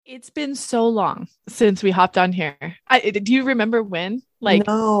It's been so long since we hopped on here. Do you remember when?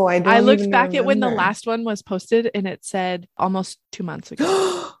 No, I I don't looked even back at when the remember. last one was posted and it said almost 2 months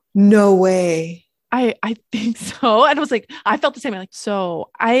ago. No way. I think so. And I was like, I felt the same. I'm like, so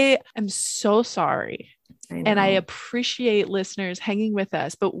I am so sorry. I And I know. appreciate listeners hanging with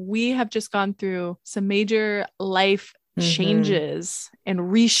us, but we have just gone through some major life Hmm. changes and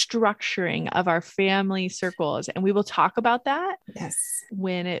restructuring of our family circles. And we will talk about that Yes.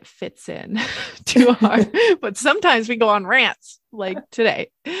 when it fits in to our, but sometimes we go on rants like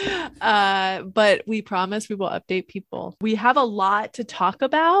today. But we promise we will update people. We have a lot to talk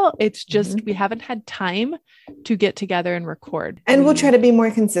about. It's just we Mhm. haven't had time to get together and record. And we'll try to be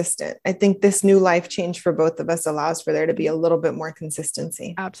more consistent. I think this new life change for both of us allows for there to be a little bit more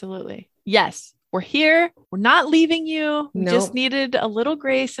consistency. Absolutely. Yes, we're here. We're not leaving you. We just No, needed a little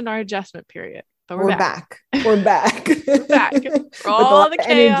grace in our adjustment period, but we're we're back. back. We're back. We're back for With a all lot the of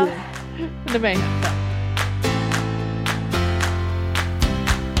chaos energy. and the mayhem.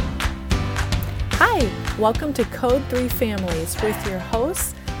 Hi, welcome to Code 3 Families with your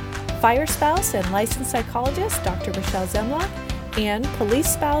hosts, fire spouse and licensed psychologist Dr. Michelle Zemlock and police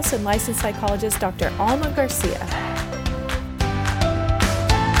spouse and licensed psychologist Dr. Alma Garcia.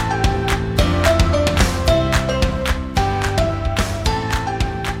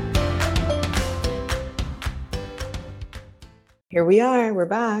 Here we are. We're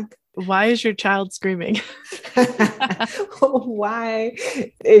back. Why is your child screaming? Why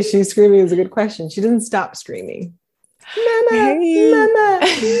is she screaming is a good question. She doesn't stop screaming. Mama, Hey. mama,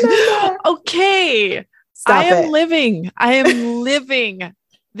 mama. Okay. Stop it. I am living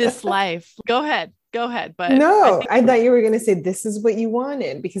this life. Go ahead. But No, I thought you were going to say this is what you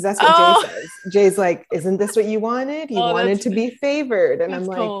wanted because that's what Jay says. Jay's like, isn't this what you wanted? You wanted to be favored. And I'm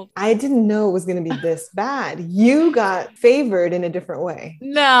like, cold. I didn't know it was going to be this bad. You got favored in a different way.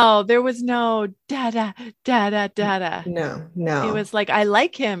 No, there was no da-da. No. It was like, I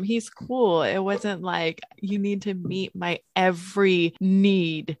like him. He's cool. It wasn't like you need to meet my every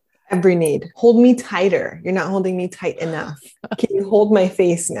need. Every need. Hold me tighter. You're not holding me tight enough. Can you hold my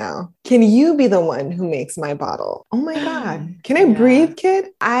face now? Can you be the one who makes my bottle? Oh my God. Can I breathe,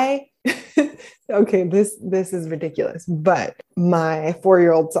 kid? Okay, this is ridiculous. But my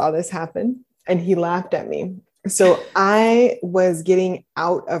 4-year-old saw this happen and he laughed at me. So I was getting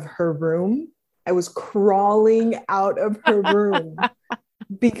out of her room. I was crawling out of her room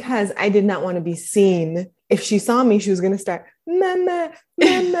because I did not want to be seen. If she saw me, she was going to start, mama,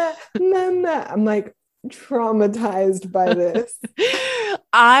 mama, mama. I'm like traumatized by this.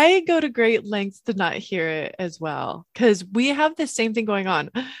 I go to great lengths to not hear it as well because we have the same thing going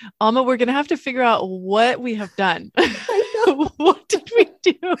on. Alma, we're going to have to figure out what we have done. What did we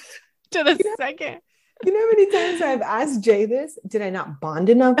do to the second? You know how many times I've asked Jay this? Did I not bond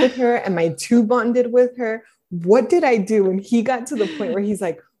enough with her? Am I too bonded with her? What did I do? And he got to the point where he's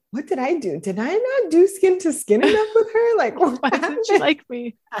like, what did I do? Did I not do skin to skin enough with her? Like, why doesn't she like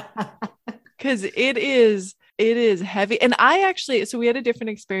me? Because it is heavy. And so we had a different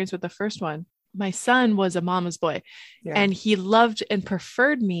experience with the first one. My son was a mama's boy and he loved and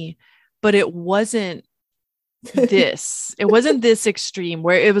preferred me, but it wasn't this extreme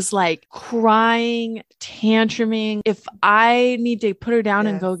where it was like crying, tantruming. If I need to put her down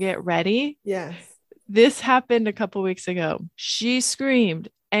and go get ready. Yes. This happened a couple weeks ago. She screamed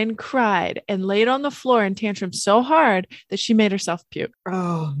and cried and laid on the floor and tantrum so hard that she made herself puke.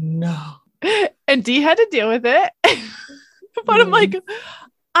 Oh no. And Dee had to deal with it. But I'm like,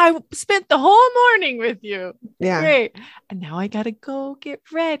 I spent the whole morning with you. Yeah. Great. And now I got to go get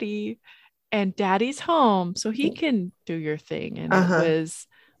ready. And daddy's home so he can do your thing. And it was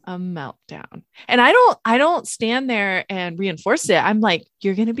a meltdown. And I don't stand there and reinforce it. I'm like,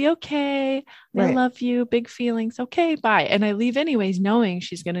 you're going to be okay. I love you. Big feelings. Okay, bye. And I leave anyways, knowing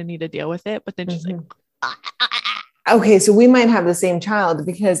she's going to need to deal with it. But then she's like, okay, so we might have the same child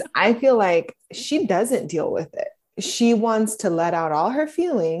because I feel like she doesn't deal with it. She wants to let out all her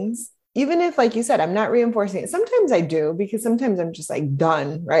feelings. Even if, like you said, I'm not reinforcing it. Sometimes I do because sometimes I'm just like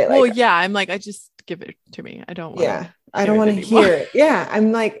done, right? Well, like, yeah, I'm like, I just give it to me. I don't want I don't want to hear it. Yeah.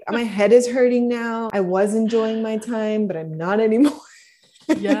 I'm like, my head is hurting now. I was enjoying my time, but I'm not anymore.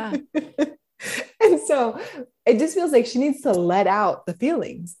 Yeah. And so it just feels like she needs to let out the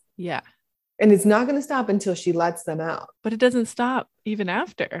feelings. Yeah. And it's not going to stop until she lets them out. But it doesn't stop even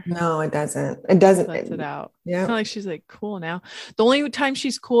after. No, it doesn't. It doesn't. Lets it out. Yeah. It's not like she's like cool now. The only time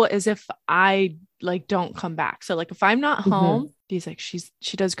she's cool is if I like don't come back. So like if I'm not home, he's like, she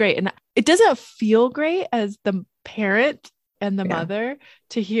does great. And it doesn't feel great as the parent and the mother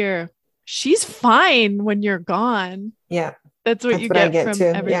to hear she's fine when you're gone. Yeah. That's what That's you what I get get from too.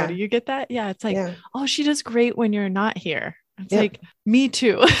 everybody. Yeah. You get that? Yeah. It's like, Yeah. oh, she does great when you're not here. It's Yep. like, me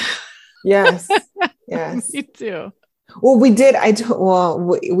too. Yes. Yes. Me too. Well, we did.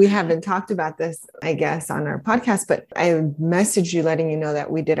 We haven't talked about this, I guess, on our podcast, but I messaged you letting you know that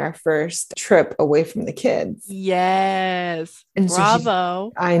we did our first trip away from the kids. Yes. And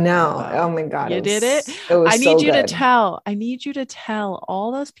bravo. I know. Bravo. Oh my God. You did it. It was I need so you good. I need you to tell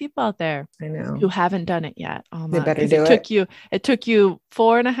all those people out there I know. who haven't done it yet. They better do it. It took you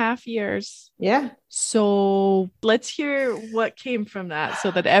 4.5 years. Yeah. So let's hear what came from that so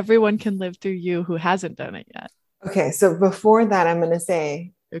that everyone can live through you who hasn't done it yet. Okay. So before that, I'm going to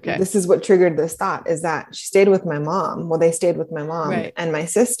say, okay, this is what triggered this thought, is that she stayed with my mom. Well, they stayed with my mom and my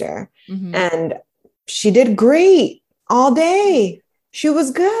sister, and she did great all day. She was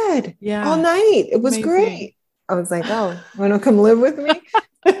good all night. It was great. I was like, oh, want to come live with me?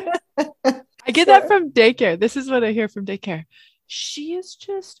 I get that from daycare. This is what I hear from daycare. She is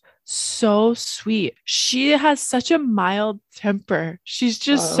just so sweet. She has such a mild temper. She's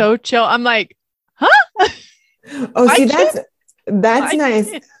just so chill. I'm like, huh? Oh, see, that's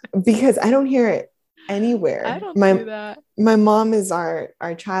nice because I don't hear it anywhere. I don't do that. My mom is our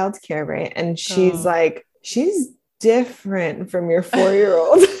childcare, right? And she's like, she's different from your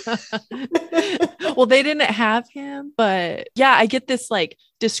 4-year-old. Well, they didn't have him, but yeah, I get this like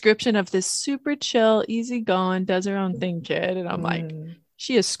description of this super chill, easygoing, does her own thing kid. And I'm like,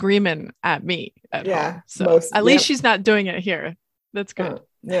 she is screaming at me at home. So at least she's not doing it here. That's good.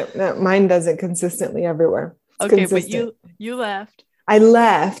 No, mine does it consistently everywhere. It's okay, consistent. But you left. I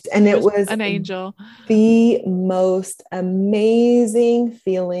left, and it was an angel. The most amazing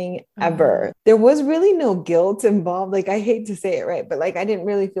feeling ever. There was really no guilt involved. Like, I hate to say it, right? But like, I didn't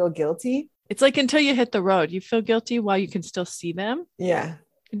really feel guilty. It's like until you hit the road, you feel guilty while you can still see them. Yeah.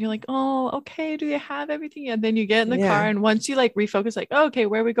 And you're like, oh, okay. Do you have everything? And then you get in the car. And once you like refocus, like, oh, okay,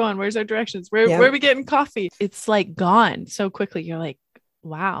 where are we going? Where's our directions? Where are we getting coffee? It's like gone so quickly. You're like,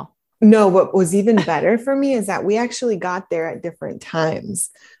 wow. No, what was even better for me is that we actually got there at different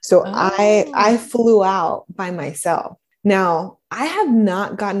times. So I flew out by myself. Now, I have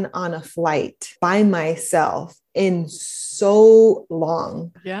not gotten on a flight by myself in so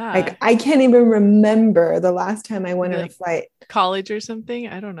long. Yeah. Like, I can't even remember the last time I went on a flight. College or something?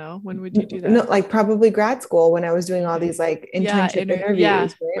 I don't know. When would you do that? No, like probably grad school when I was doing all these like internship interviews. Yeah,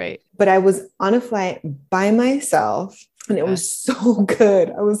 right. But I was on a flight by myself. And it was so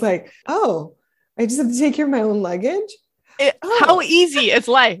good. I was like, oh, I just have to take care of my own luggage. How easy is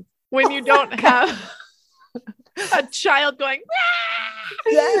life when you don't have a child going, ah!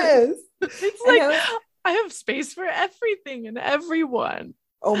 Yes. It's like, I have space for everything and everyone.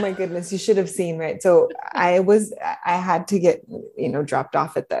 Oh my goodness. You should have seen, right? So I had to get, dropped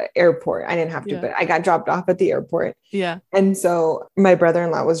off at the airport. I didn't have to, but I got dropped off at the airport. Yeah. And so my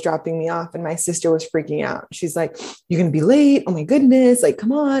brother-in-law was dropping me off and my sister was freaking out. She's like, you're going to be late. Oh my goodness. Like,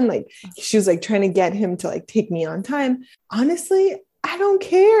 come on. Like, she was like trying to get him to like take me on time. Honestly, I don't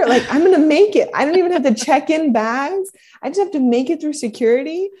care. Like, I'm going to make it. I don't even have to check in bags. I just have to make it through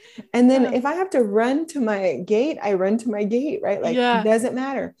security. And then if I have to run to my gate, I run to my gate, right? Like, it doesn't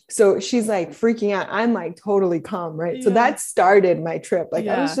matter. So she's like freaking out. I'm like totally calm, right? Yeah. So that started my trip. Like,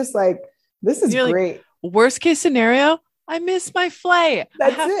 I was just like, this is great. Like, worst case scenario, I miss my flight. I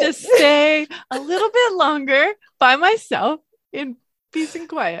have to stay a little bit longer by myself in peace and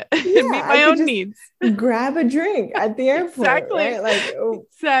quiet and meet my own needs. Grab a drink at the airport. Exactly. Right? Like,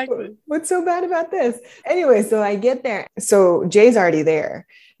 exactly. What's so bad about this? Anyway, so I get there. So Jay's already there.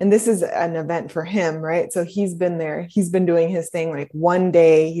 And this is an event for him, right? So he's been there. He's been doing his thing. Like one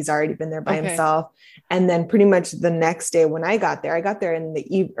day, he's already been there by himself. And then pretty much the next day when I got there in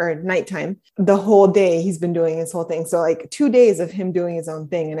the nighttime, the whole day he's been doing his whole thing. So like 2 days of him doing his own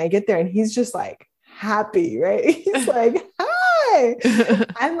thing. And I get there and he's just like happy, right? He's like, hi.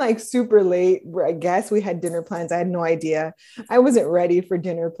 I'm like super late. I guess we had dinner plans. I had no idea. I wasn't ready for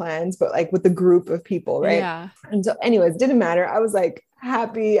dinner plans, but like with a group of people, right? Yeah. And so anyways, didn't matter. I was like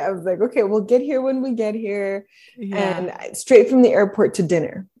happy. I was like, okay, we'll get here when we get here. Yeah. And straight from the airport to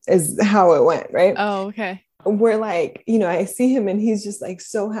dinner is how it went, right? Oh, okay. We're like, I see him and he's just like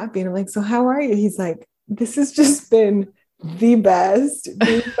so happy. And I'm like, so how are you? He's like, this has just been the best.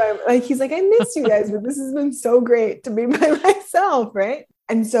 Like, he's like, I miss you guys, but this has been so great to be by myself, right?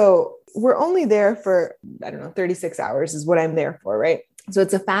 And so we're only there for, 36 hours is what I'm there for, right? So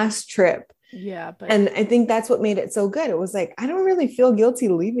it's a fast trip. Yeah. And I think that's what made it so good. It was like, I don't really feel guilty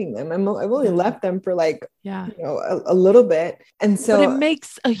leaving them. I've only left them for like, a little bit. And so but it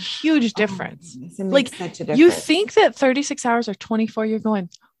makes a huge difference. It makes such a difference. You think that 36 hours or 24, you're going,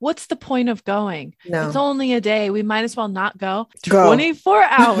 what's the point of going? No. It's only a day. We might as well not go. Go. 24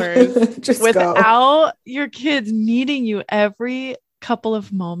 hours Just without go. your kids needing you every couple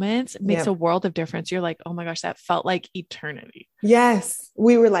of moments. It makes Yep. a world of difference. You're like, oh my gosh, that felt like eternity. Yes.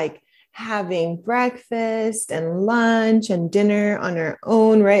 We were like having breakfast and lunch and dinner on our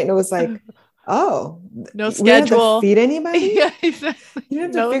own, right? And it was like, oh, No we don't have to schedule. feed anybody. Yeah, exactly. You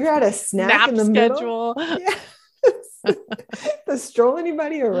don't have to figure out a snack Nap in the schedule. middle. Yes. To stroll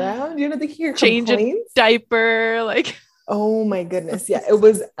anybody around. You don't have to hear Change a complaints. diaper. Like, Oh my goodness. Yeah, it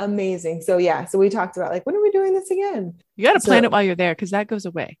was amazing. So yeah, so we talked about like, when are we doing this again? you got to plan So- it while you're there, because that goes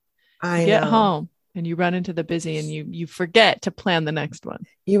away. I You get know. home and you run into the busy and you forget to plan the next one.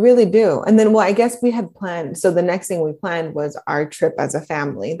 You really do. And then, well, I guess we had planned. So the next thing we planned was our trip as a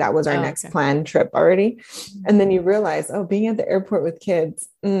family. That was our Oh, next okay. planned trip already. And then you realize, oh, being at the airport with kids,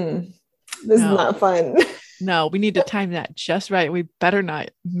 this is No. not fun. No, we need to time that just right. We better not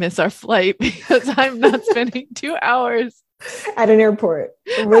miss our flight, because I'm not spending 2 hours At an airport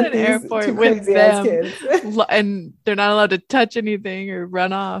at with an these airport two with crazy-ass them, kids. and they're not allowed to touch anything or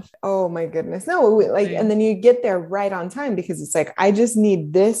run off. Oh my goodness. No, like, Right. and then you get there right on time, because it's like, I just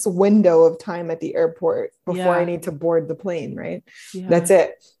need this window of time at the airport before I Yeah. need to board the plane, right? Yeah. That's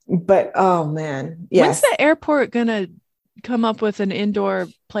it. But oh man. When's Yes. the airport gonna come up with an indoor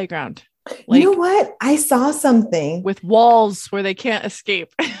playground? You know what? I saw something. with walls where they can't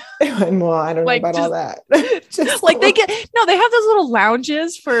escape. Well, I don't Like, know about all that. Just Like they have those little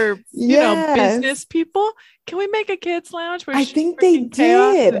lounges for Yes. business people. Can we make a kids lounge? Where I think they freaking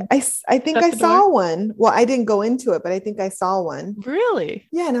chaos did. and- I think shut I the saw door? one. Well, I didn't go into it, but I think I saw one. Really?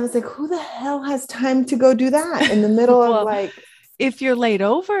 Yeah, and I was like, who the hell has time to go do that in the middle Well, of like? If you're laid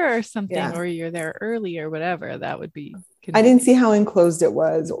over or something, Yeah. or you're there early or whatever, that would be. I didn't see how enclosed it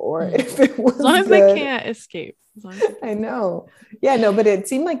was, or if it was. As long as good. they can't escape. As long as they I know. Yeah, no, but it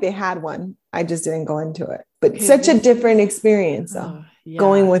seemed like they had one. I just didn't go into it. But Okay, such a this different experience, though. Oh, yeah.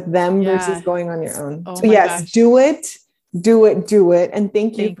 Going with them Yeah. versus going on your own. Oh so my yes, gosh. do it. And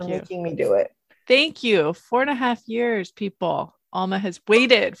thank you Thank for you. making me do it. Thank you. 4.5 years, people. Alma has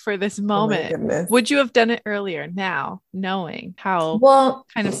waited for this Oh my moment. goodness. Would you have done it earlier, now knowing how Well,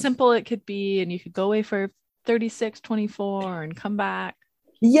 kind of simple it could be, and you could go away for 36, 24 and come back?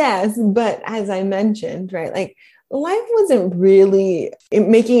 yes, but as I mentioned, right, like life wasn't really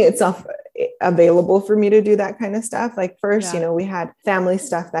making itself available for me to do that kind of stuff. Like first, Yeah. we had family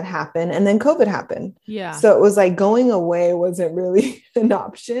stuff that happened, and then COVID happened. Yeah. So it was like going away wasn't really an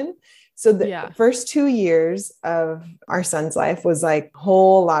option. So the Yeah. first 2 years of our son's life was like a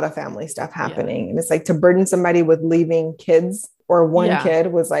whole lot of family stuff happening. And it's like to burden somebody with leaving kids or one Yeah.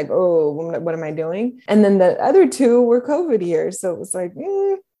 kid was like, oh, what am I doing? And then the other two were COVID years. So it was like,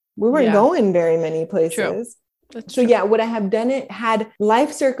 we weren't Yeah. going very many places. That's So true. yeah, would I have done it had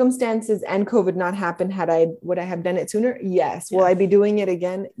life circumstances and COVID not happened? Would I have done it sooner? Yes. Will Yes. I be doing it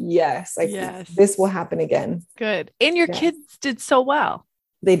again? Yes. Like Yes. this will happen again. Good. And your Yes. kids did so well.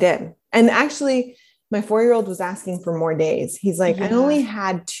 They did. And actually, my 4-year-old was asking for more days. He's like, I Yeah. only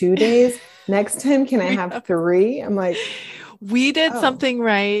had 2 days. Next time, can I We have have- 3? I'm like, We did Oh. something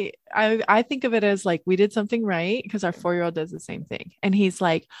right. I think of it as like we did something right, because our 4-year-old does the same thing. And he's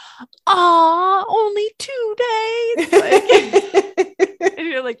like, only 2 days. Like, and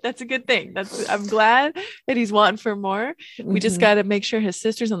you're like, that's a good thing. I'm glad that he's wanting for more. We just Mhm. got to make sure his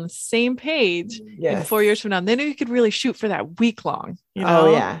sister's on the same page in Yes. 4 years from now. Then you could really shoot for that week long. You know?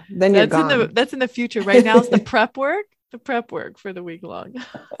 Oh yeah. Then you're gone. That's in the future. Right now, it's the prep work for the week long.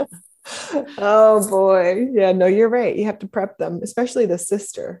 Oh boy. Yeah, no, you're right. You have to prep them, especially the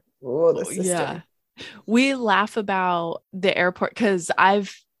sister. Oh, the sister. Yeah. We laugh about the airport because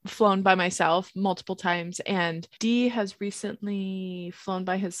I've flown by myself multiple times, and Dee has recently flown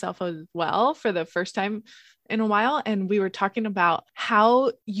by himself as well for the first time in a while. And we were talking about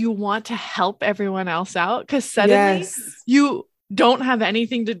how you want to help everyone else out, because suddenly Yes. you don't have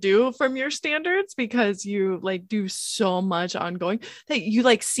anything to do from your standards, because you like do so much ongoing that you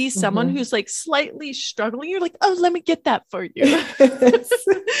like see someone Mhm. who's like slightly struggling. You're like, oh, let me get that for you.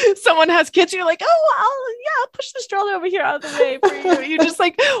 Someone has kids, you're like, oh, I'll push the stroller over here out of the way for you. You just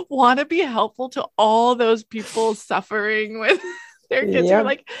like want to be helpful to all those people suffering with their kids. You're Yep.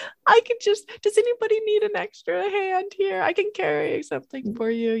 like, does anybody need an extra hand here? I can carry something for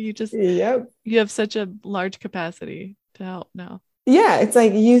you. Yep. You have such a large capacity to help now. Yeah, it's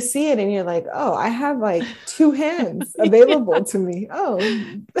like you see it and you're like, oh, I have like 2 hands available to me. Oh,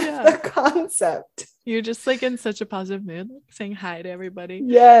 Yeah. the concept. You're just like in such a positive mood, like saying hi to everybody.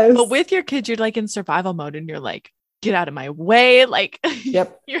 Yes. But with your kids, you're like in survival mode, and you're like, get out of my way. Like,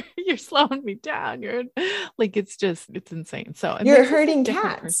 yep, you're slowing me down. You're like, it's insane. So you're hurting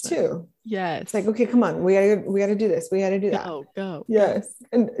cats too. Yes. It's like, okay, come on. We gotta do this. We gotta do that. Go. Yes.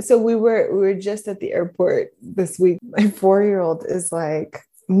 And so we were just at the airport this week. My 4-year-old is like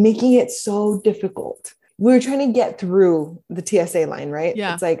making it so difficult. We were trying to get through the TSA line, right?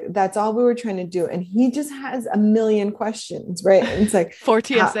 Yeah. It's like, that's all we were trying to do. And he just has a million questions, right? And it's like, for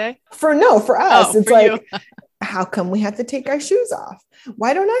TSA? For us. It's for like, how come we have to take our shoes off?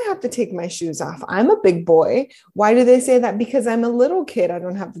 Why don't I have to take my shoes off? I'm a big boy. Why do they say that? Because I'm a little kid, I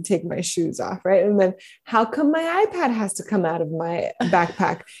don't have to take my shoes off, right? And then how come my iPad has to come out of my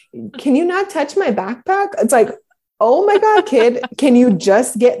backpack? Can you not touch my backpack? It's like, oh my God, kid, can you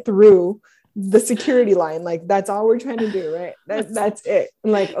just get through the security line? Like, that's all we're trying to do, right? That's it.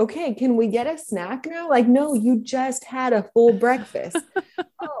 I'm like, okay, can we get a snack now? Like, no, you just had a full breakfast.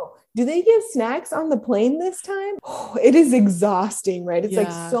 Oh, do they give snacks on the plane this time? Oh, it is exhausting, right? It's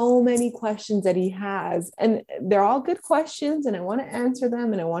like so many questions that he has, and they're all good questions, and I want to answer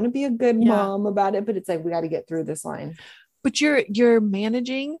them, and I want to be a good mom about it, but it's like, we got to get through this line. But you're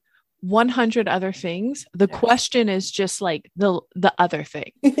managing 100 other things. The question is just like the other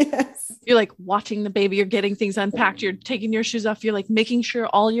thing. Yes. You're like watching the baby, you're getting things unpacked, you're taking your shoes off, you're like making sure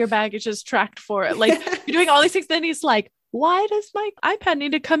all your baggage is tracked for it. Like you're doing all these things. Then he's like, why does my iPad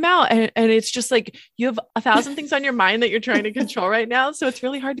need to come out? And it's just like, you have 1,000 things on your mind that you're trying to control right now. So it's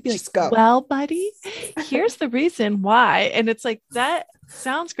really hard to be like, well, buddy, here's the reason why. And it's like, that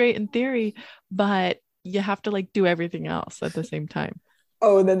sounds great in theory, but you have to like do everything else at the same time.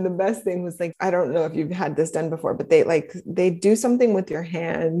 Oh, then the best thing was like, I don't know if you've had this done before, but they do something with your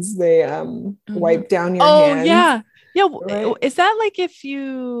hands. They wipe down your hands. Yeah. Yeah. Right? Is that like if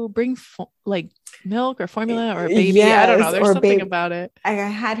you bring like milk or formula or a baby? Yes, I don't know. There's something about it. I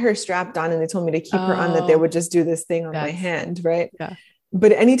had her strapped on and they told me to keep her on, that they would just do this thing on my hand. Right. Yeah.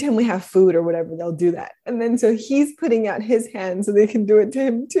 But anytime we have food or whatever, they'll do that. And then so he's putting out his hand so they can do it to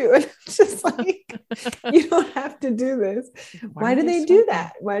him too. And it's just like, you don't have to do this. Why do they do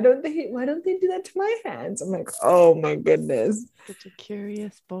that? Why don't they do that to my hands? I'm like, oh my goodness. Such a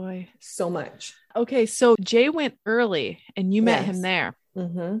curious boy. So much. Okay. So Jay went early and you met him there.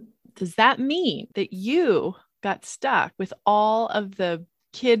 Mm-hmm. Does that mean that you got stuck with all of the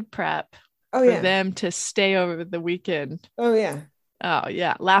kid prep for them to stay over the weekend? Oh yeah. Oh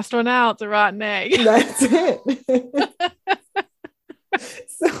yeah. Last one out, the rotten egg. That's it.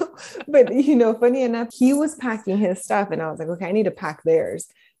 So, but funny enough, he was packing his stuff and I was like, okay, I need to pack theirs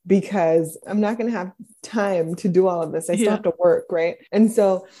because I'm not going to have time to do all of this. I still have to work. Right. And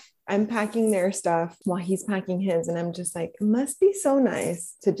so I'm packing their stuff while he's packing his. And I'm just like, it must be so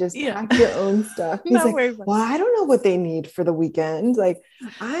nice to just pack your own stuff. He's like, well, I don't know what they need for the weekend. Like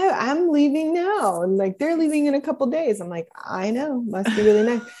I'm leaving now. And like, they're leaving in a couple of days. I'm like, I know, must be really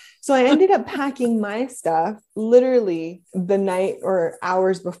nice. So I ended up packing my stuff literally the night or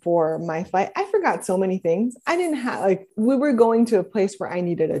hours before my flight. I forgot so many things. I didn't have we were going to a place where I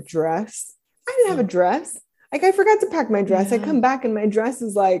needed a dress. I didn't have a dress. Like I forgot to pack my dress. I come back and my dress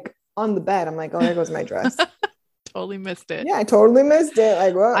is like on the bed. I'm like, oh, there goes my dress. Totally missed it. Yeah, I totally missed it.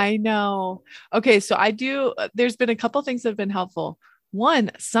 Like, what? I know. Okay. So there's been a couple things that have been helpful. One,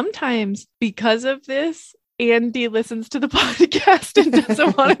 sometimes because of this, Andy listens to the podcast and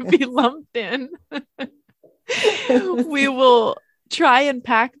doesn't want to be lumped in. We will try and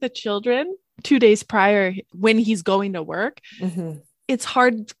pack the children 2 days prior when he's going to work. Mm-hmm. It's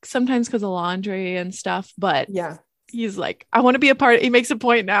hard sometimes because of laundry and stuff, but he's like, I want to be a part. He makes a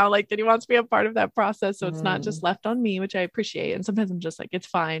point now, like that he wants to be a part of that process. So it's not just left on me, which I appreciate. And sometimes I'm just like, it's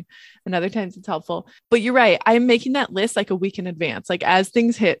fine. And other times it's helpful, but you're right. I'm making that list like a week in advance. Like as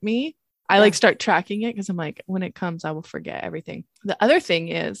things hit me, I like start tracking it because I'm like, when it comes, I will forget everything. The other thing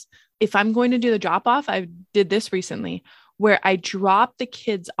is if I'm going to do the drop off, I did this recently where I dropped the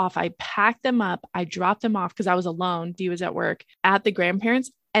kids off. I packed them up. I dropped them off because I was alone. Dee was at work at the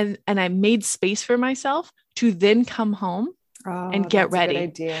grandparents and I made space for myself to then come home and get ready.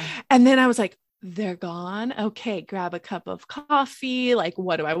 That's a good idea. And then I was like, they're gone. Okay. Grab a cup of coffee. Like,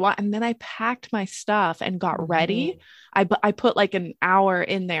 what do I want? And then I packed my stuff and got ready. I put like an hour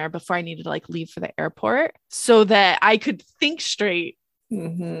in there before I needed to like leave for the airport so that I could think straight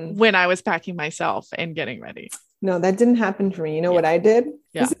when I was packing myself and getting ready. No, that didn't happen for me. You know what I did?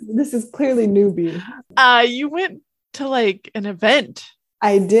 Yeah. This is clearly newbie. You went to like an event.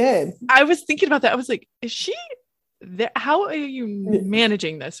 I did. I was thinking about that. I was like, is she there? How are you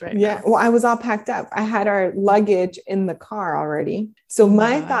managing this right now? Well, I was all packed up. I had our luggage in the car already. So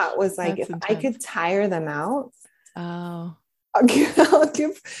my thought was like, if I could tire them out, I'll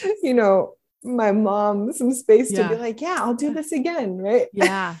give my mom some space to Yeah. be like, yeah, I'll do this again. Right.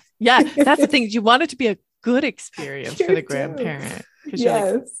 Yeah. Yeah. That's the thing. You want it to be a good experience You for the do. grandparent. Because you're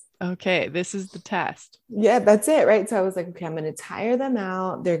like, Yes. okay, this is the test. Yeah, that's it. Right. So I was like, okay, I'm going to tire them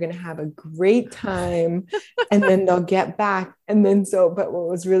out. They're going to have a great time and then they'll get back. And then but what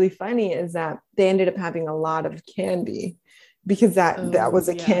was really funny is that they ended up having a lot of candy because that was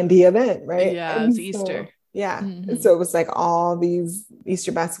a candy event. Right. Yeah. And It was Easter. Yeah. Mm-hmm. So it was like all these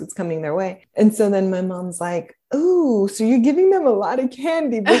Easter baskets coming their way. And so then my mom's like, oh, so you're giving them a lot of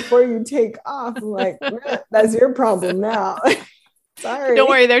candy before you take off. I'm like, that's your problem now. Sorry. Don't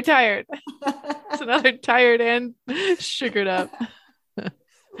worry, they're tired. So now they're tired and sugared up.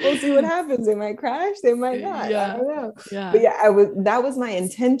 We'll see what happens. They might crash. They might not. Yeah. I don't know. Yeah. But that was my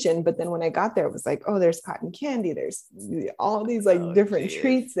intention. But then when I got there, it was like, oh, there's cotton candy. There's all these like different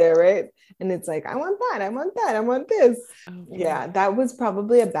treats there. Right. And it's like, I want that. I want that. I want this. Okay. Yeah. That was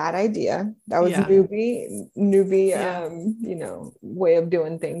probably a bad idea. That was newbie, way of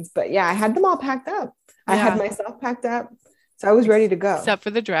doing things. But yeah, I had them all packed up. I had myself packed up. So I was ready to go. Except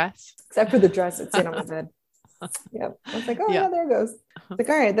for the dress. Except for the dress. It's in on my bed. Yep. I was like, oh yeah, there it goes. Like,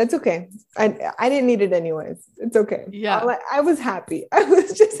 all right, that's okay. I didn't need it anyways. It's okay. Yeah. I was happy. I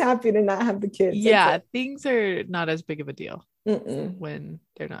was just happy to not have the kids. Yeah. Things are not as big of a deal when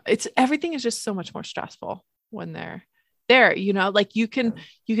they're not. Everything is just so much more stressful when they're there, like you can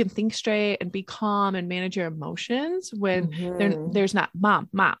think straight and be calm and manage your emotions when there's not mom.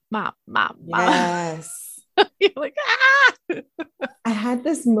 Yes. You're like, I had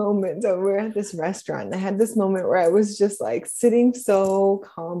this moment. So we're at this restaurant. And I had this moment where I was just like sitting so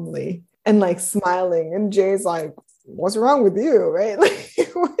calmly and like smiling. And Jay's like, what's wrong with you? Right? Like,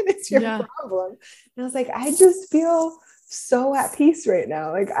 what is your problem? And I was like, I just feel so at peace right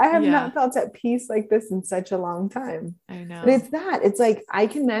now. Like I have not felt at peace like this in such a long time. I know. But it's like, I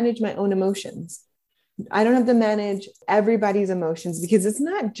can manage my own emotions. I don't have to manage everybody's emotions because it's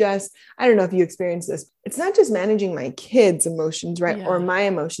not just, I don't know if you experience this. It's not just managing my kids' emotions, right? Yeah. Or my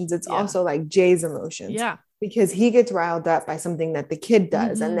emotions. It's also like Jay's emotions. Yeah. Because he gets riled up by something that the kid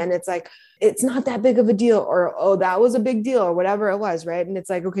does. And then it's like, it's not that big of a deal, or, oh, that was a big deal, or whatever it was. Right. And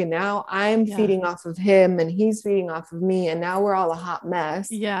it's like, okay, now I'm feeding off of him and he's feeding off of me. And now we're all a hot mess.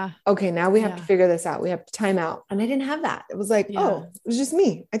 Yeah. Okay. Now we have to figure this out. We have to time out. And I didn't have that. It was like, oh, it was just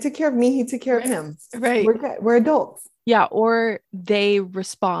me. I took care of me. He took care of him. Right. We're good. We're adults. Yeah. Or they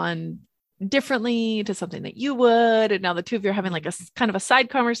respond differently to something that you would. And now the two of you are having like a kind of a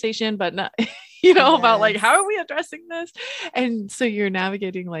side conversation, but not, about like, how are we addressing this? And so you're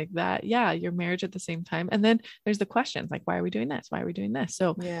navigating like that. Yeah. Your marriage at the same time. And then there's the questions like, why are we doing this? Why are we doing this?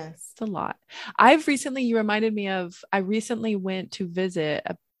 So it's a lot. You reminded me of, I recently went to visit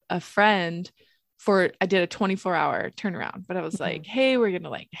a friend I did a 24-hour turnaround, but I was like, hey, we're going to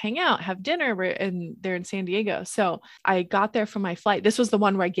like hang out, have dinner. They're in San Diego. So I got there for my flight. This was the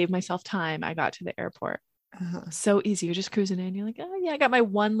one where I gave myself time. I got to the airport. So easy. You're just cruising in. You're like, oh yeah, I got my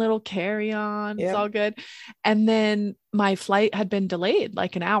one little carry-on. It's all good. And then my flight had been delayed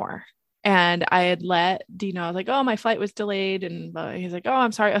like an hour. And I had let Dino, I was like, oh, my flight was delayed. And he's like, oh,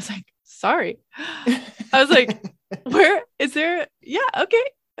 I'm sorry. I was like, sorry. I was like, where is there? Yeah. Okay.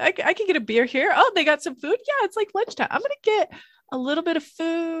 I can get a beer here. Oh, they got some food. Yeah. It's like lunchtime. I'm going to get a little bit of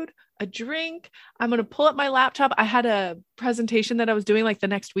food, a drink. I'm going to pull up my laptop. I had a presentation that I was doing like the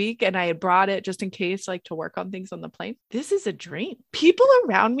next week and I had brought it just in case, like to work on things on the plane. This is a dream. People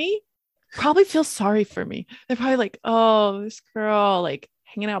around me probably feel sorry for me. They're probably like, oh, this girl like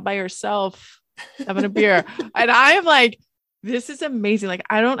hanging out by herself, having a beer. And I am like, this is amazing. Like,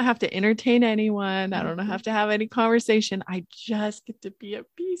 I don't have to entertain anyone. I don't have to have any conversation. I just get to be at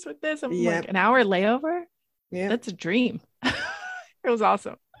peace with this. I'm like an hour layover. Yeah. That's a dream. It was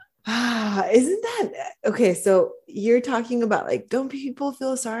awesome. Isn't that okay? So you're talking about like, don't people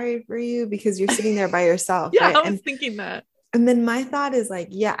feel sorry for you because you're sitting there by yourself? Yeah. Right? I was thinking that. And then my thought is like,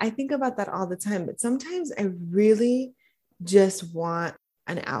 yeah, I think about that all the time, but sometimes I really just want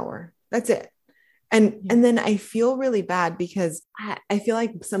an hour. That's it. And then I feel really bad because I feel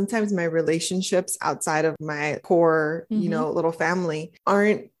like sometimes my relationships outside of my core, little family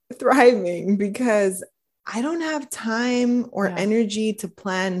aren't thriving because I don't have time or energy to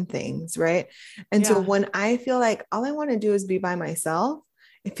plan things. Right. And so when I feel like all I want to do is be by myself,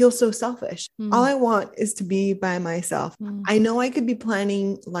 it feels so selfish. All I want is to be by myself. I know I could be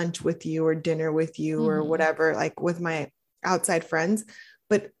planning lunch with you or dinner with you or whatever, like with my outside friends,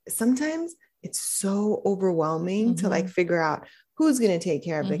 but sometimes it's so overwhelming to like figure out Who's going to take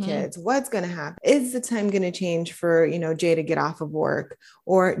care of the kids? What's going to happen? Is the time going to change for, Jay to get off of work?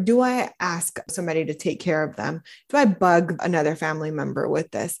 Or do I ask somebody to take care of them? Do I bug another family member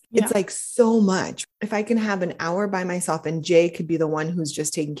with this? Yeah. It's like so much. If I can have an hour by myself and Jay could be the one who's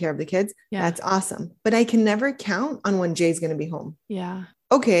just taking care of the kids, that's awesome. But I can never count on when Jay's going to be home. Yeah.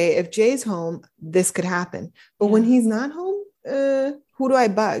 Okay, if Jay's home, this could happen. But when he's not home, who do I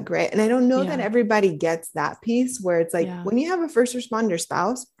bug? Right. And I don't know that everybody gets that piece where it's like when you have a first responder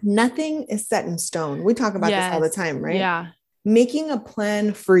spouse, nothing is set in stone. We talk about this all the time, right? Yeah. Making a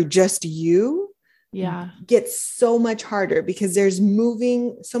plan for just you gets so much harder because there's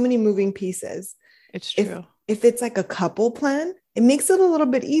so many moving pieces. It's true. If it's like a couple plan, it makes it a little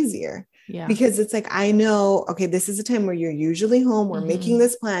bit easier. Yeah. Because it's like, I know, okay, this is a time where you're usually home. We're making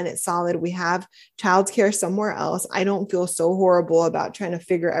this plan. It's solid. We have childcare somewhere else. I don't feel so horrible about trying to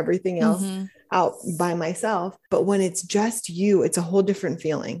figure everything else out by myself. But when it's just you, it's a whole different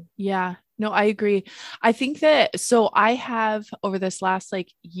feeling. Yeah. No, I agree. I think that, so I have over this last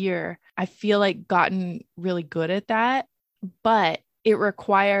year, I feel like gotten really good at that, but it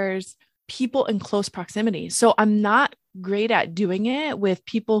requires people in close proximity. So I'm not great at doing it with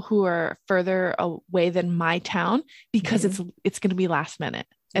people who are further away than my town because it's going to be last minute.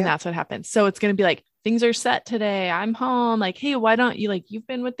 And that's what happens. So it's going to be like, things are set today. I'm home. Like, hey, why don't you you've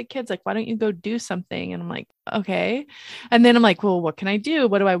been with the kids? Why don't you go do something? And I'm like, okay. And then I'm like, well, what can I do?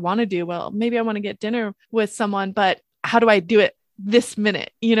 What do I want to do? Well, maybe I want to get dinner with someone, but how do I do it this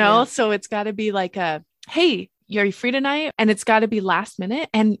minute? So it's got to be like hey, are you free tonight? And it's got to be last minute.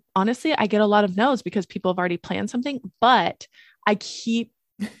 And honestly, I get a lot of no's because people have already planned something, but I keep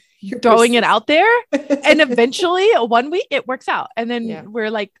throwing it out there. And eventually one week it works out. And then we're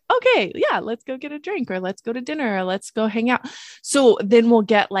like, okay, let's go get a drink or let's go to dinner or let's go hang out. So then we'll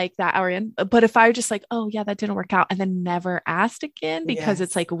get that hour in. But if I were just oh yeah, that didn't work out and then never asked again because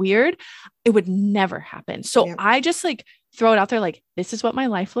it's weird, it would never happen. So I just throw it out there. This is what my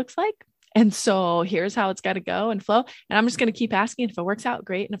life looks like. And so here's how it's got to go and flow. And I'm just going to keep asking. If it works out,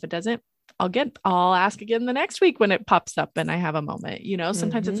 great. And if it doesn't, I'll ask again the next week when it pops up and I have a moment,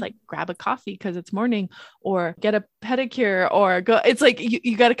 sometimes it's grab a coffee cause it's morning or get a pedicure or go. It's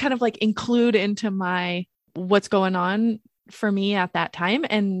you got to kind of include into my, what's going on for me at that time.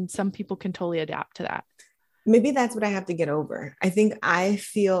 And some people can totally adapt to that. Maybe that's what I have to get over. I think I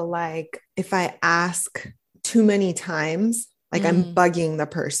feel like if I ask too many times, I'm bugging the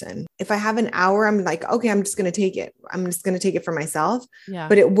person. If I have an hour, I'm okay, I'm just going to take it. I'm just going to take it for myself. Yeah.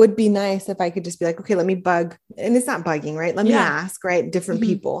 But it would be nice if I could just be okay, let me bug. And it's not bugging, right? Let me ask, right? Different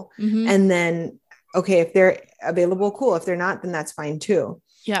people. And then, okay, if they're available, cool. If they're not, then that's fine too.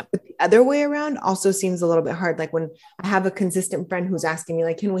 Yeah. But the other way around also seems a little bit hard. When I have a consistent friend who's asking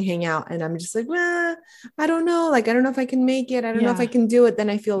me, can we hang out? And I'm just I don't know. I don't know if I can make it. I don't know if I can do it. Then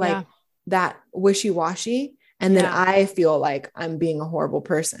I feel that wishy-washy. And then I feel like I'm being a horrible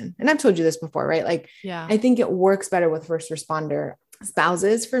person. And I've told you this before, right? I think it works better with first responder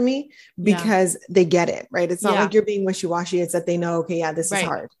spouses for me because they get it, right? It's not like you're being wishy-washy. It's that they know, okay, this is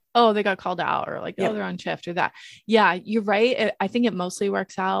hard. Oh, they got called out or oh, they're on shift or that. Yeah, you're right. I think it mostly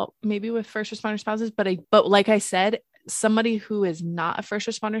works out maybe with first responder spouses, but like I said, somebody who is not a first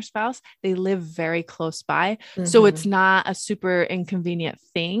responder spouse, they live very close by. So it's not a super inconvenient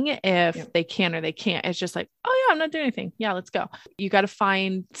thing if they can or they can't. It's just oh yeah, I'm not doing anything. Yeah, let's go. You got to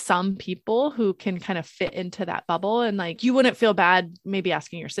find some people who can kind of fit into that bubble. And you wouldn't feel bad maybe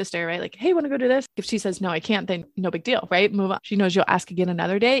asking your sister, right? Hey, want to go do this? If she says, no, I can't, then no big deal, right? Move on. She knows you'll ask again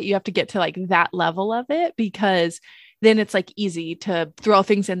another day. You have to get to that level of it because then it's easy to throw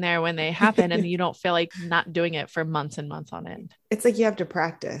things in there when they happen and you don't feel like not doing it for months and months on end. It's you have to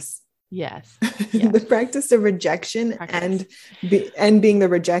practice. Yes. The practice of rejection and being the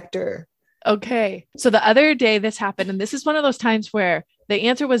rejecter. Okay. So the other day this happened, and this is one of those times where the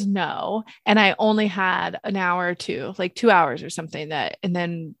answer was no. And I only had an hour or two, 2 hours or something and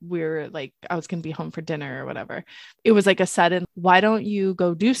then we were I was going to be home for dinner or whatever. It was a sudden, why don't you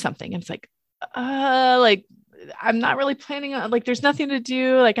go do something? And it's I'm not really planning on there's nothing to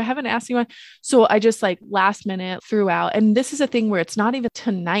do. I haven't asked anyone. So I just last minute threw out. And this is a thing where it's not even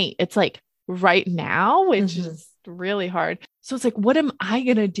tonight. It's right now, which is really hard. So it's what am I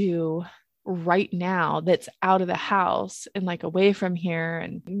going to do right now that's out of the house and away from here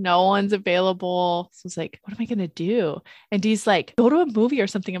and no one's available? So it's what am I going to do? And Dee's go to a movie or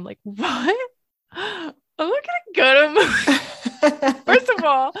something. I'm what? I'm not going to go to a movie. First of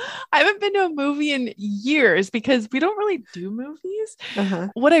all, I haven't been to a movie in years because we don't really do movies.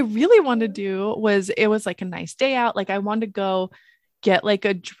 What I really wanted to do was, it was a nice day out. I wanted to go get like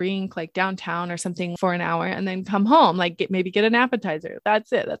a drink like downtown or something for an hour and then come home, like maybe get an appetizer.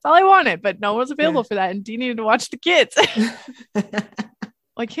 That's it. That's all I wanted, but no one was available for that. And Dee needed to watch the kids. Well,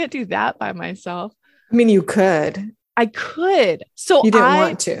 I can't do that by myself. I mean, you could. I could. So you didn't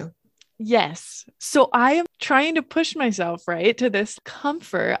want to. Yes. So I am trying to push myself, right, to this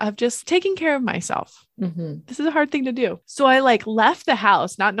comfort of just taking care of myself. Mm-hmm. This is a hard thing to do. So I like left the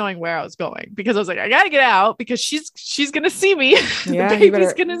house not knowing where I was going because I was like, I got to get out because she's going to see me. Yeah, the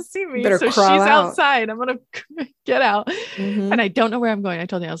baby's going to see me. So she's out. outside. I'm going to get out. Mm-hmm. And I don't know where I'm going. I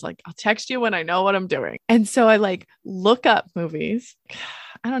told you, I was like, I'll text you when I know what I'm doing. And so I like look up movies.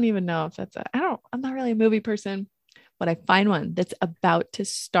 I don't even know if I'm not really a movie person, but I find one that's about to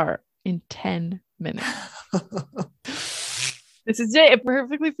start in 10 minutes. This is it. It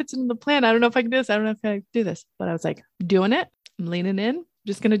perfectly fits into the plan. I don't know if I can do this. I don't know if I can do this, but I was like, doing it. I'm leaning in. I'm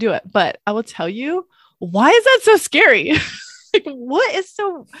just going to do it. But I will tell you, why is that so scary? Like, what is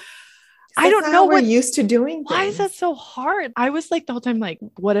so, I don't know. We're used to doing things. Why is that so hard? I was like the whole time, like,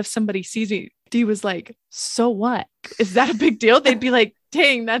 what if somebody sees me? Dee was like, so what? Is that a big deal? They'd be like,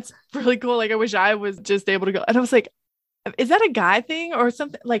 dang, that's really cool. Like, I wish I was just able to go. And I was like, is that a guy thing or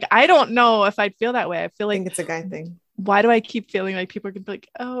something? Like, I don't know if I'd feel that way. I feel like it's a guy thing. Why do I keep feeling like people are going to be like,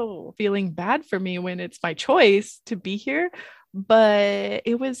 oh, feeling bad for me when it's my choice to be here? But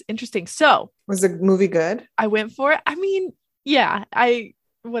it was interesting. So was the movie good? I went for it. I mean, yeah,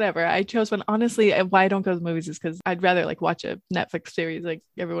 whatever. I chose one. Honestly, why I don't go to the movies is because I'd rather like watch a Netflix series like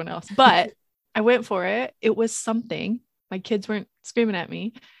everyone else. But I went for it. It was something. My kids weren't screaming at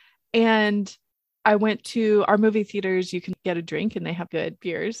me. And I went to our movie theaters. You can get a drink and they have good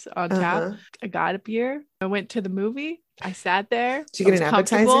beers on tap. I got a beer. I went to the movie. I sat there. Did you get an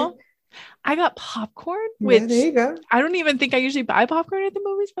appetizer? I got popcorn, which there you go. I don't even think I usually buy popcorn at the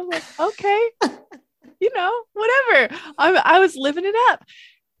movies, but I'm like, okay, whatever. I was living it up.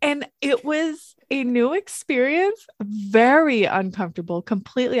 And it was a new experience, very uncomfortable,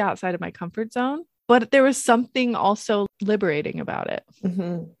 completely outside of my comfort zone. But there was something also liberating about it.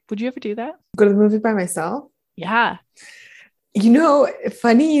 Mm-hmm. Would you ever do that? Go to the movie by myself? Yeah.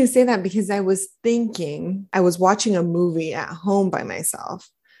 Funny you say that because I was thinking I was watching a movie at home by myself.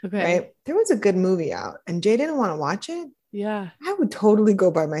 Okay. Right. There was a good movie out and Jay didn't want to watch it. Yeah. I would totally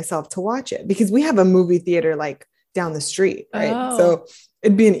go by myself to watch it because we have a movie theater like down the street. Right. Oh. So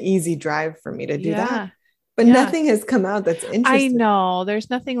it'd be an easy drive for me to do that. But nothing has come out that's interesting. I know. There's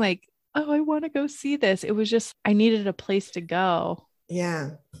nothing like, oh, I want to go see this. It was just, I needed a place to go.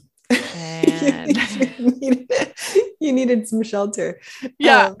 Yeah. And you needed some shelter.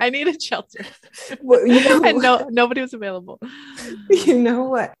 Yeah, I needed shelter. Well, and nobody was available. You know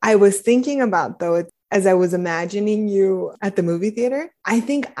what I was thinking about though, as I was imagining you at the movie theater, I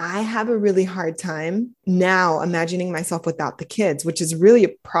think I have a really hard time now imagining myself without the kids, which is really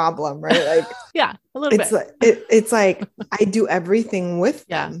a problem, right? Like, yeah, a little bit. It's like I do everything with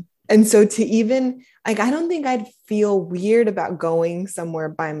them. And so to even like, I don't think I'd feel weird about going somewhere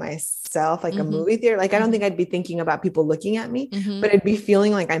by myself, like a movie theater. Like, I don't think I'd be thinking about people looking at me, but I'd be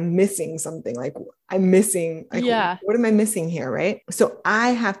feeling like I'm missing something. Like I'm missing, like, what am I missing here? Right. So I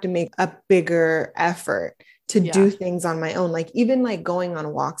have to make a bigger effort to do things on my own. Like even like going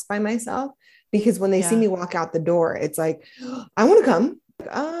on walks by myself, because when they see me walk out the door, it's like, oh, I want to come.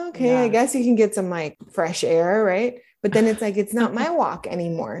 Oh, okay. I guess you can get some like fresh air. Right. But then it's like, it's not my walk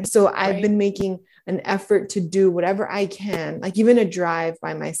anymore. So I've been making an effort to do whatever I can, like even a drive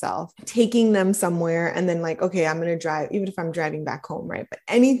by myself, taking them somewhere and then like, okay, I'm going to drive, even if I'm driving back home. Right. But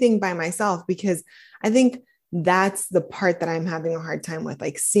anything by myself, because I think that's the part that I'm having a hard time with,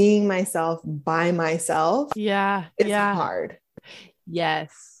 like seeing myself by myself. Yeah. It's hard.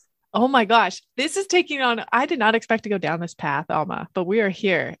 Yes. Oh my gosh, this is taking on, I did not expect to go down this path, Alma, but we are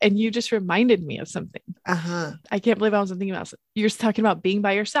here. And you just reminded me of something. I can't believe I wasn't thinking about it. You're talking about being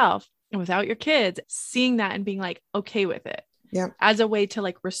by yourself and without your kids, seeing that and being like, okay with it. Yeah. As a way to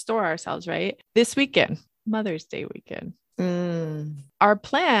like restore ourselves, right? This weekend, Mother's Day weekend. Our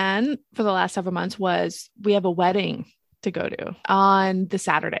plan for the last several months was we have a wedding to go to on the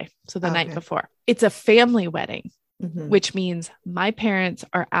Saturday. So the night before. It's a family wedding. Which means my parents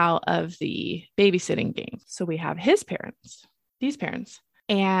are out of the babysitting game. So we have his parents, these parents.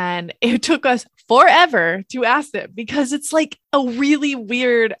 And it took us forever to ask them because it's like a really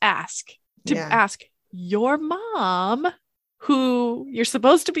weird ask to ask your mom, who you're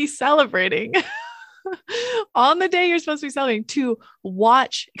supposed to be celebrating on the day you're supposed to be celebrating, to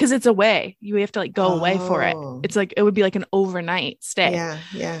watch, because it's away. You have to like go away for it. It's like, it would be like an overnight stay.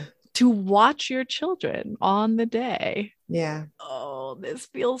 Yeah. to watch your children on the day. Yeah. Oh, this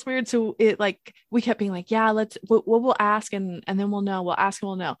feels weird. So it like, we kept being like, yeah, we'll ask and then we'll know. We'll ask and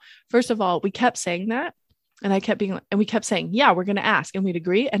we'll know. First of all, we kept saying that. And we kept saying, yeah, we're going to ask. And we'd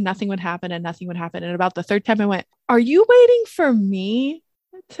agree and nothing would happen and nothing would happen. And about the third time I went, are you waiting for me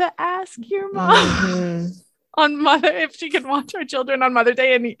to ask your mom on if she can watch our children on Mother's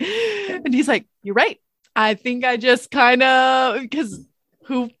Day? And he's like, you're right. I think I just kind of, because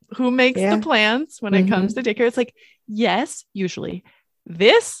who makes the plans when it comes to daycare? It's like, yes, usually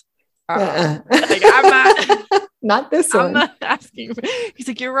this, like, I'm not this one. I'm not asking. He's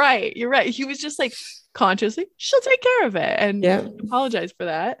like, you're right. He was just like consciously, she'll take care of it. And apologize for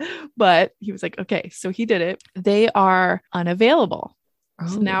that. But he was like, okay, so he did it. They are unavailable. Oh.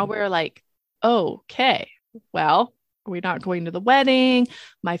 So now we're like, okay, well, we're not going to the wedding.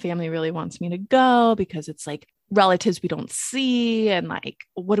 My family really wants me to go because it's like relatives we don't see. And like,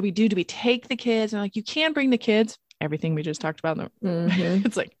 what do we do? Do we take the kids? And like, you can bring the kids. Everything we just talked about.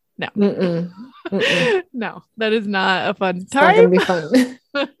 It's like, no, no, that is not a fun time. It's not gonna be fun.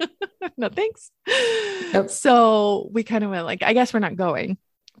 No, thanks. Yep. So we kind of went like, I guess we're not going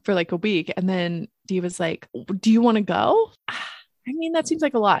for like a week. And then Dee was like, do you want to go? I mean, that seems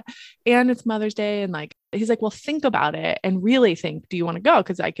like a lot. And it's Mother's Day. And like, he's like, well, think about it and really think, do you want to go?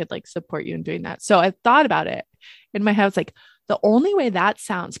 Cause I could like support you in doing that. So I thought about it in my head. It's like, the only way that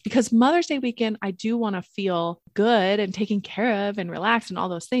sounds, because Mother's Day weekend, I do want to feel good and taken care of and relaxed and all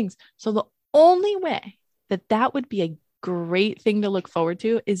those things. So the only way that would be a great thing to look forward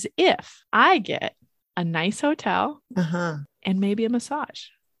to is if I get a nice hotel and maybe a massage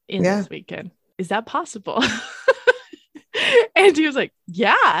in this weekend. Is that possible? And he was like,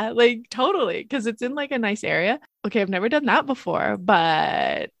 yeah, like totally. Cause it's in like a nice area. Okay. I've never done that before,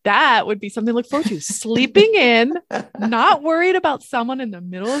 but that would be something to look forward to. Sleeping in, not worried about someone in the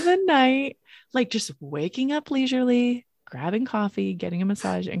middle of the night, like just waking up leisurely, grabbing coffee, getting a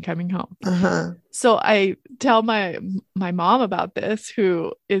massage and coming home. So I tell my mom about this,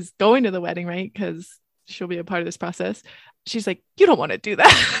 who is going to the wedding, right? Cause she'll be a part of this process. She's like, you don't want to do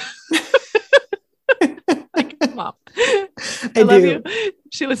that. Mom, I love you.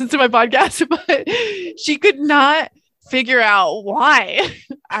 She listens to my podcast, but she could not figure out why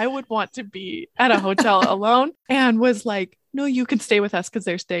I would want to be at a hotel alone, and was like, no, you can stay with us because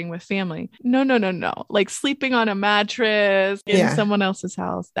they're staying with family. No. Like sleeping on a mattress in someone else's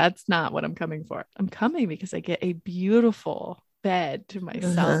house. That's not what I'm coming for. I'm coming because I get a beautiful bed to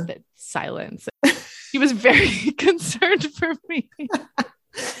myself that's silence. He was very concerned for me.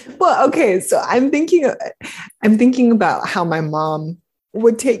 Well, okay. So I'm thinking about how my mom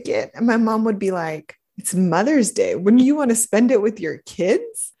would take it. And my mom would be like, it's Mother's Day. Wouldn't you want to spend it with your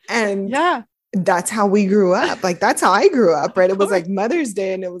kids? And that's how we grew up. Like, that's how I grew up, right? It was like Mother's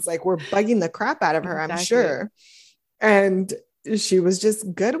Day and it was like, we're bugging the crap out of her, I'm sure. And she was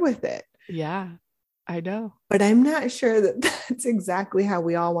just good with it. Yeah, I know. But I'm not sure that that's exactly how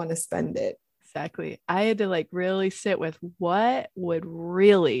we all want to spend it. Exactly. I had to like really sit with what would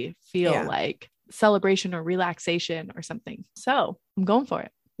really feel like celebration or relaxation or something. So I'm going for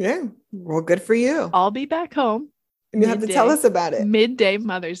it. Yeah. Well, good for you. I'll be back home. And you have to tell us about it. Midday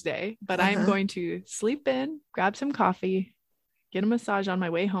Mother's Day, but I'm going to sleep in, grab some coffee, get a massage on my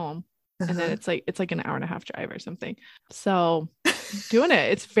way home. And then it's like an hour and a half drive or something. So doing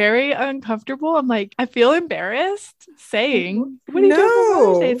it. It's very uncomfortable. I'm like, I feel embarrassed saying, what are you doing for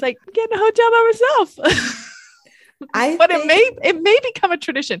Mother's Day? It's like, I'm getting a hotel by myself. But it may become a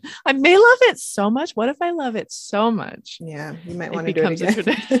tradition. I may love it so much. What if I love it so much? Yeah, you might want to do it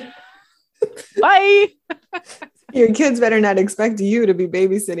again. Bye. Your kids better not expect you to be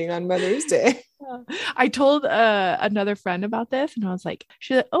babysitting on Mother's Day. I told another friend about this and I was like,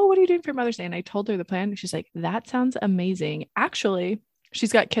 she's like, oh, what are you doing for Mother's Day? And I told her the plan. She's like, that sounds amazing. Actually,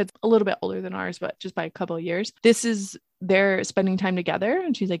 she's got kids a little bit older than ours, but just by a couple of years. They're spending time together.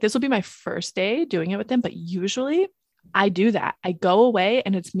 And she's like, this will be my first day doing it with them. But usually I do that. I go away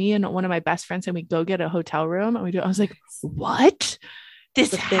and it's me and one of my best friends and we go get a hotel room and we do it. I was like, what?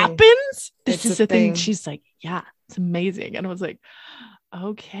 This happens? This is a thing. She's like, yeah, it's amazing. And I was like,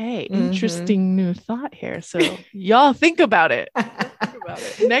 okay, interesting new thought here. So y'all think about it.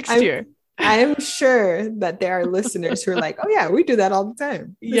 Next year. I'm sure that there are listeners who are like, oh yeah, we do that all the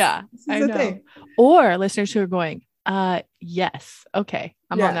time. This I know. Thing. Or listeners who are going, yes. Okay.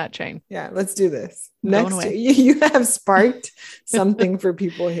 I'm on that train. Yeah. Let's do this. Next year, you have sparked something for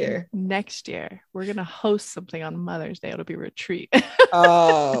people here. Next year, we're going to host something on Mother's Day. It'll be a retreat.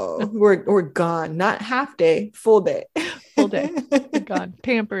 Oh, we're gone. Not half day, full day. Full day. We're gone.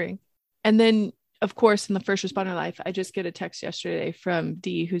 Pampering. And then of course, in the first responder life, I just get a text yesterday from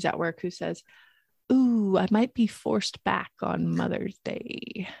Dee, who's at work, who says, "Ooh, I might be forced back on Mother's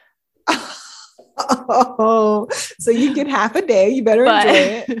Day." Oh, so you get half a day. You better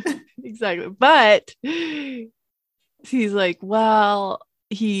enjoy it. Exactly. But he's like, well,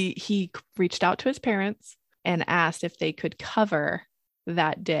 he reached out to his parents and asked if they could cover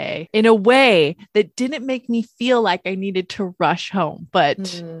that day in a way that didn't make me feel like I needed to rush home.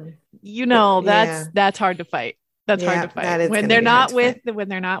 But that's hard to fight. That's hard to fight when they're not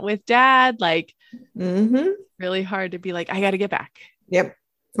with dad. Like, really hard to be like, I got to get back. Yep.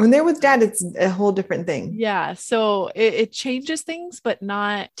 When they're with dad, it's a whole different thing. Yeah. So it changes things, but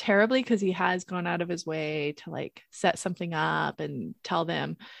not terribly, because he has gone out of his way to like set something up and tell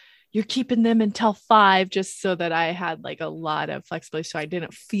them, you're keeping them until 5, just so that I had like a lot of flexibility. So I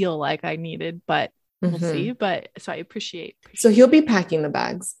didn't feel like I needed, but we'll see. But so I appreciate. So he'll be packing the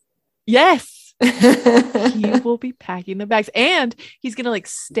bags. Yes. He will be packing the bags, and he's going to like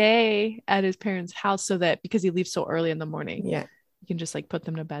stay at his parents' house so that, because he leaves so early in the morning. Yeah. You can just like put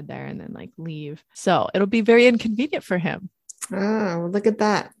them to bed there and then like leave. So it'll be very inconvenient for him. Oh, look at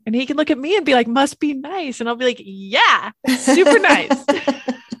that. And he can look at me and be like, must be nice. And I'll be like, yeah, super nice.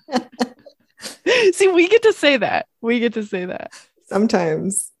 See, we get to say that.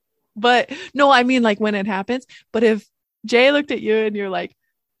 Sometimes. But no, I mean like when it happens. But if Jay looked at you and you're like,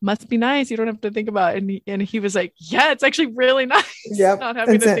 must be nice, you don't have to think about it. And he was like, yeah, it's actually really nice. Yep, not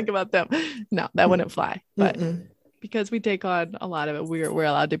having to think about them. No, that wouldn't fly. But because we take on a lot of it, we're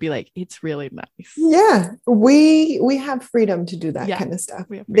allowed to be like, it's really nice. Yeah. We have freedom to do that kind of stuff.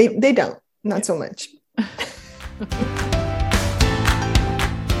 They don't, not so much.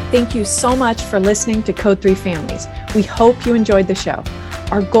 Thank you so much for listening to Code 3 Families. We hope you enjoyed the show.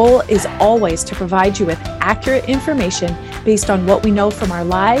 Our goal is always to provide you with accurate information based on what we know from our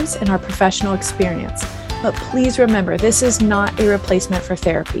lives and our professional experience. But please remember, this is not a replacement for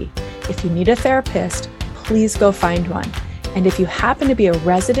therapy. If you need a therapist, please go find one. And if you happen to be a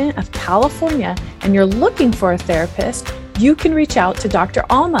resident of California and you're looking for a therapist, you can reach out to Dr.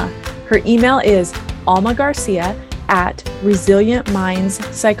 Alma. Her email is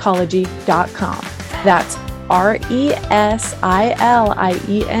almagarcia@resilientmindspsychology.com. That's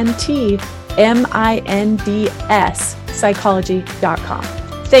RESILIENTMINDS psychology.com.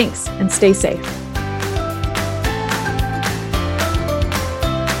 Thanks, and stay safe.